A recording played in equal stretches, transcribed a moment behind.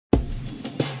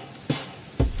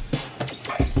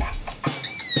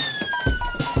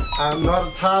I'm not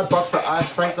a Thai boxer, I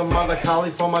spanked the mother Kali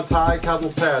for my Thai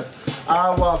cattle pets. I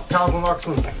love cows and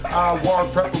oxen. I wore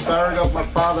purple buried of my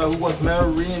father who was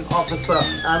Marine officer.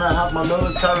 And I have my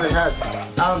military hat.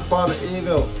 And for the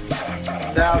eagle,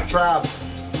 they're trapped.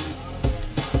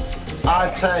 I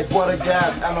take what I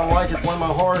get, and I like it when my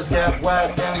horse get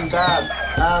wet and bad.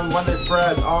 And when they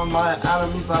spread on my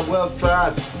enemies I will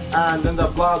tread, and in the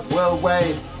blood will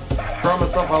wade.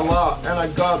 Promise of Allah, and I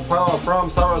got power from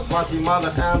Saraswati, Mother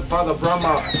and Father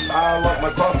Brahma. I love my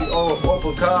coffee or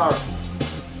Opel car.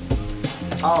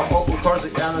 Our Opel cars,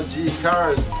 the energy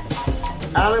cars.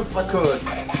 And if I could,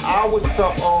 I would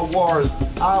stop all wars.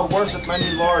 I worship many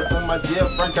lords, and my dear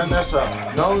friend Ganesha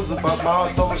knows about my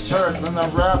soul church. And I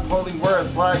rap holy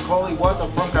words like holy water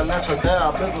from Ganesha. They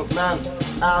are businessmen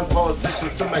and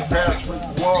politicians to make cash with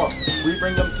war. We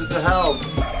bring them to the hells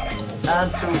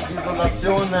and to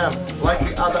isolation them like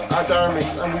the other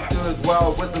academics, and we do it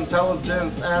well with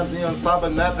intelligence and neon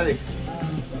cybernetics.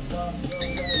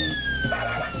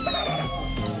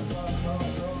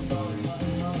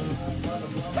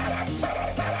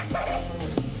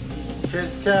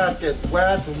 His cat gets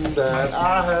wet and bad.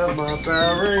 I have my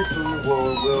barracks and the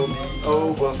war will be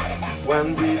over.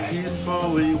 When we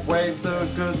peacefully wait, the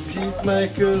good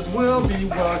peacemakers will be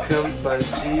welcomed by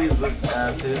Jesus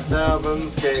at his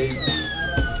heaven's gate.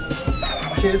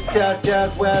 His cat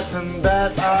got wet and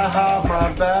bad. I have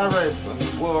my barracks and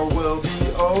the war will be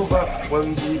over. When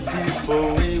we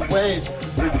peacefully wait,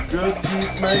 the good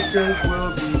peacemakers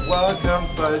will be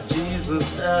welcomed by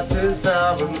Jesus at his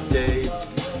heaven's gate.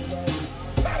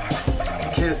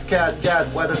 His cat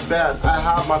got wet and bad. I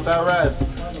have my barracks,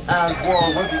 and war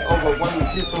will be over when we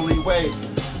peacefully wait.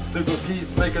 The good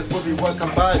peacemakers will be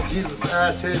welcomed by Jesus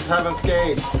at his heaven's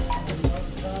gate.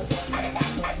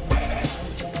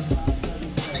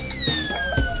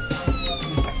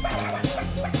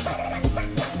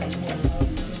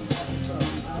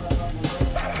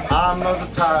 I'm not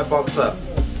a Thai boxer.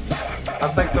 I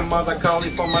thank the Mother Kali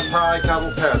for my Thai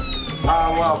cattle pets.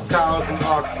 I love cows and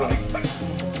oxen.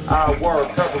 I wore a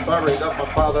purple beret of my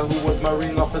father who was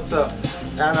Marine officer.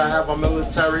 And I have a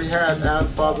military hat, and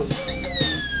for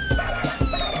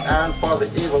the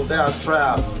evil they are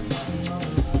traps.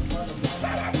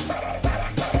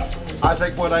 I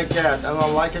take what I get, and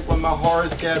I like it when my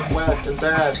horse get wet and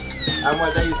bad. And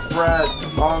when they spread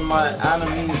on my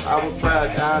enemies I will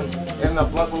tread, and in the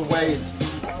blood will wait.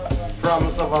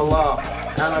 Promise of Allah,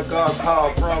 and I got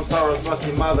power from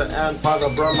Saraswati, Mother and Father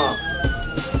Brahma.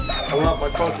 I love my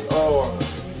cozy ore.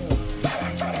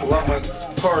 I love my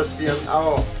Corsian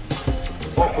ore.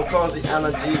 Opel cozy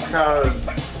energy cars.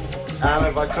 And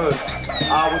if I could,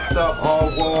 I would stop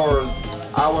all wars.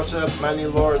 I worship many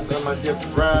lords, and my dear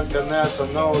friend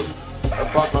Ganesha knows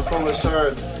about my solar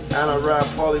shirts. And I rap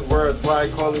holy words like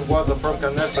holy water from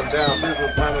Ganesha. They are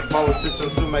businessmen and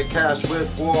politicians who make cash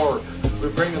with war. We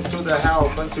bring them to the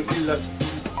house and to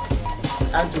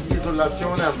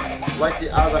isolation them like the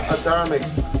other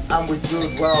academics. And we do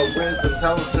it well with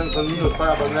intelligence and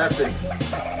neo-cybernetics.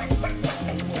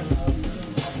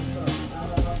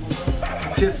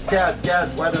 His cat got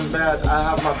wet and bad. I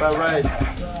have my berets,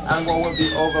 and war will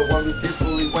be over when we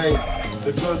peacefully wait.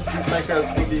 The good peacemakers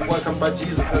will be welcomed by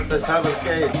Jesus at the heaven's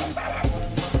gate.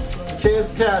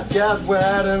 His cat got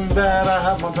wet and bad. I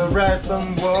have my berets, and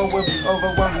war will be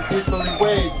over when we peacefully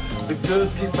wait. The good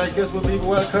peacemakers will be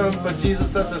welcomed by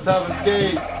Jesus at the heaven's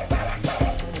gate.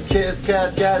 His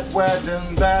cat got wet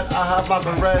and bad. I have my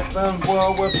berets, and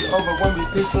war will be over when we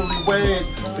peacefully wait.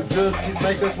 The good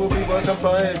peacemakers will be welcomed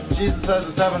by Jesus at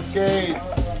the heaven's gate.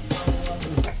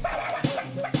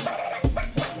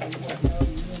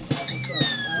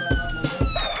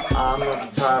 I'm not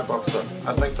a Thai boxer.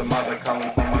 I thank the Mother Kali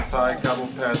for my Thai cattle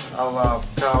pets. I love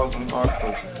cows and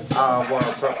oxen. I wore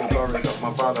a purple beret of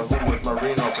my father who was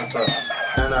Marine officer.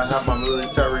 And I have my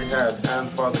military hat, and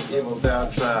for the evil they are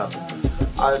trapped.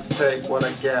 I take what I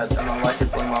get, and I like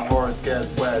it when my horse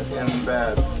gets wet and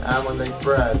bad. And when they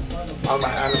spread on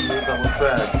my enemies I will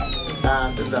tread,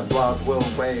 and in their blood will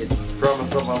wade.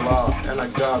 Promise of Allah, and I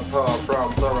got power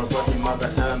from Saraswati, Mother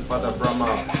and Father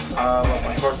Brahma. I love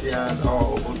my coffee and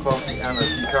Opel coffee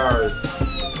energy cars.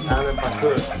 And if I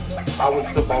could, I would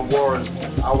stop all wars.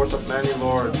 I worship many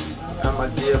lords. And my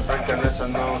dear friend Ganesha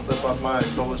knows about my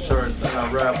solar shirts. And I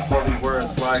rap holy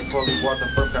words like holy water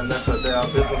from Ganesha. They are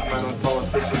businessmen and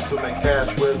politicians who make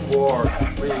cash with war.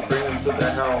 We bring them to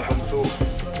their health and to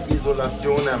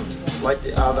isolation them like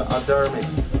the other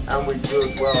academics. And we do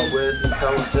it well with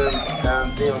intelligence and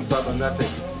neon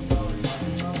cybernetics.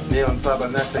 Neon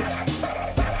cybernetics.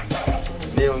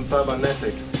 Neon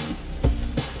cybernetics.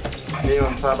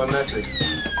 Neon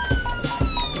cybernetics.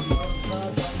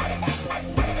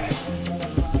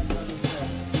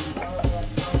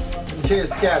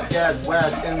 Kids get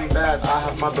wet in bed. I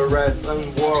have my berets, and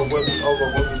war will be over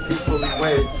when we peacefully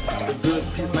wait. The good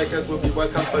peacemakers will be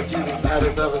welcomed by Jesus at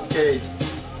his heaven's gate.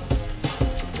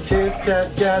 Kids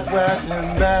get wet in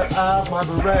bed. I have my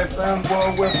berets, and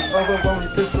war will be over when we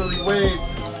peacefully wait.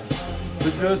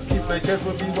 The good peacemakers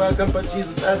will be welcomed by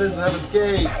Jesus at his heaven's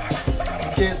gate.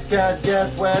 Kids get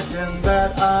wet in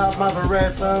bed. I have my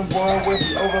berets, and war will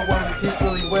be over when we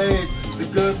peacefully wait. The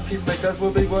good peacemakers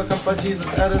will be welcomed by Jesus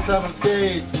at his heaven's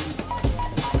gate.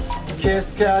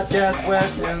 Kids get wet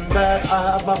in bed.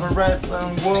 I have my berets, and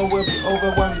war will be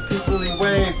over when we peacefully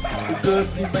wait. The good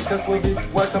peacemakers will be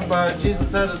welcomed by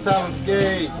Jesus at his heaven's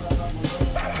gate.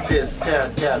 Kids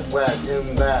get wet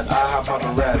in bed. I have my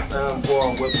berets, and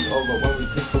war will be over when we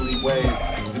peacefully wait.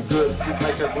 The good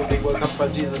peacemakers will be welcomed by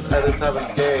Jesus at his heaven's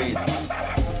gate.